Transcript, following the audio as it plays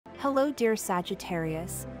Hello dear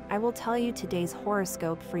Sagittarius, I will tell you today's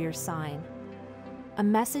horoscope for your sign. A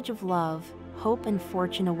message of love, hope and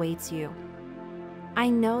fortune awaits you.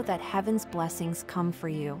 I know that heaven's blessings come for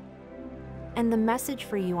you. And the message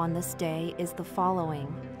for you on this day is the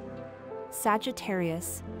following.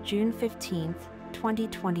 Sagittarius, June 15th,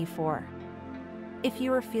 2024. If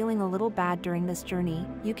you are feeling a little bad during this journey,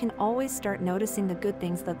 you can always start noticing the good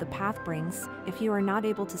things that the path brings. If you are not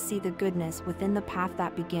able to see the goodness within the path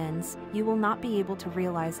that begins, you will not be able to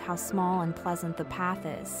realize how small and pleasant the path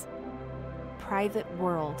is. Private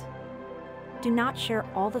world. Do not share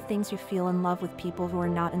all the things you feel in love with people who are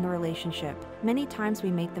not in the relationship. Many times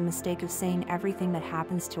we make the mistake of saying everything that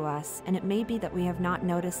happens to us, and it may be that we have not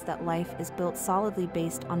noticed that life is built solidly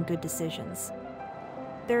based on good decisions.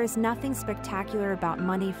 There is nothing spectacular about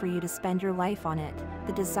money for you to spend your life on it.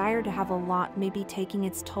 The desire to have a lot may be taking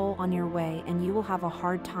its toll on your way and you will have a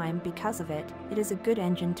hard time because of it. It is a good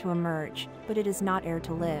engine to emerge, but it is not air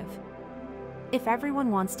to live. If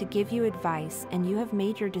everyone wants to give you advice and you have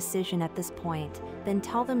made your decision at this point, then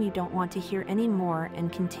tell them you don't want to hear any more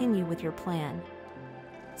and continue with your plan.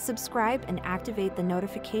 Subscribe and activate the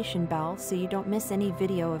notification bell so you don't miss any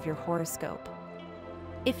video of your horoscope.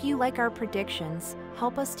 If you like our predictions,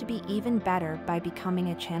 help us to be even better by becoming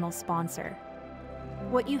a channel sponsor.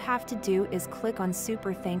 What you have to do is click on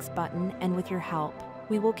Super Thanks button, and with your help,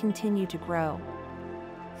 we will continue to grow.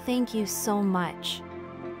 Thank you so much.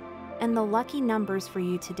 And the lucky numbers for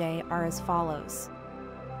you today are as follows: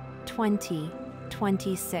 20,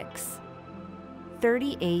 26,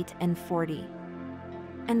 38 and 40.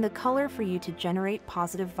 And the color for you to generate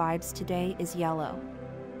positive vibes today is yellow.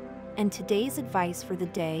 And today's advice for the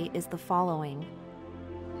day is the following.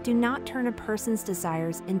 Do not turn a person's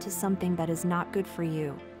desires into something that is not good for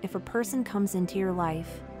you. If a person comes into your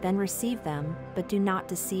life, then receive them, but do not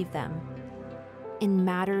deceive them. In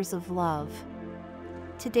matters of love.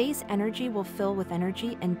 Today's energy will fill with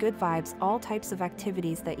energy and good vibes all types of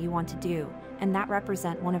activities that you want to do, and that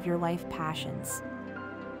represent one of your life passions.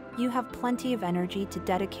 You have plenty of energy to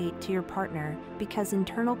dedicate to your partner because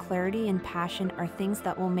internal clarity and passion are things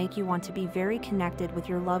that will make you want to be very connected with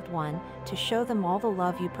your loved one, to show them all the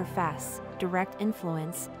love you profess. Direct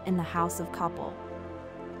influence in the house of couple.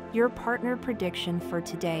 Your partner prediction for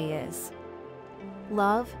today is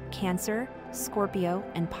love, Cancer, Scorpio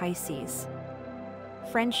and Pisces.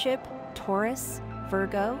 Friendship, Taurus,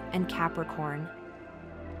 Virgo and Capricorn.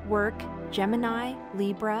 Work, Gemini,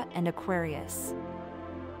 Libra and Aquarius.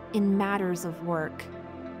 In matters of work.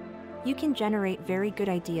 You can generate very good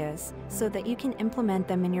ideas so that you can implement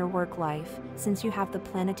them in your work life, since you have the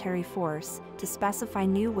planetary force to specify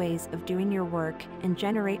new ways of doing your work and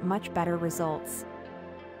generate much better results.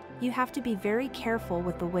 You have to be very careful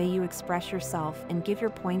with the way you express yourself and give your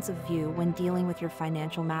points of view when dealing with your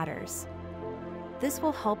financial matters. This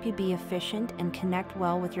will help you be efficient and connect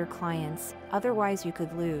well with your clients, otherwise you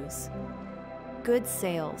could lose. Good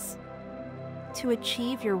sales. To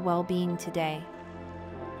achieve your well-being today,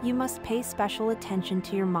 you must pay special attention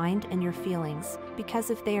to your mind and your feelings, because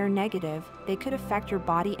if they are negative, they could affect your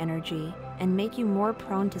body energy and make you more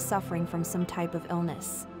prone to suffering from some type of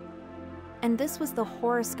illness. And this was the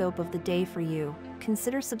horoscope of the day for you.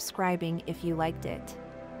 Consider subscribing if you liked it.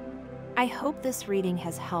 I hope this reading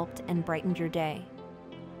has helped and brightened your day.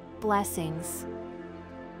 Blessings.